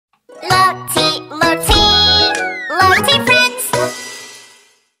Lotty, Lotty, Lotty friends.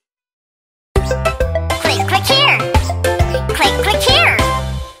 Click, click here. Click, click here.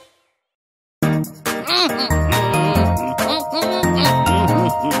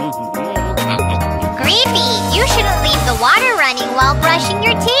 Creepy, you shouldn't leave the water running while brushing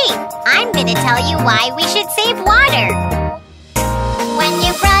your teeth. I'm gonna tell you why we should save water. When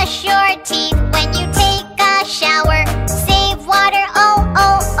you brush your teeth, when you take a shower, save water, oh,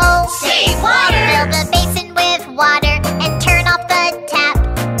 oh, oh. Save water! Fill the basin with water and turn off the tap.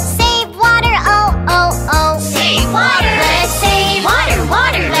 Save water, oh, oh, oh. Save water! Let's save water,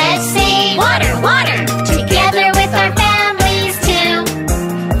 water. Let's save Water, water! together with our families too.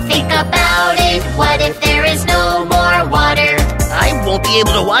 Think about it, what if there is no more water? I won't be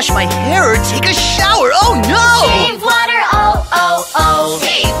able to wash my hair or take a shower. Oh no! Save water, oh, oh, oh.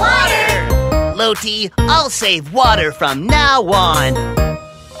 Save water! Lotty, I'll save water from now on.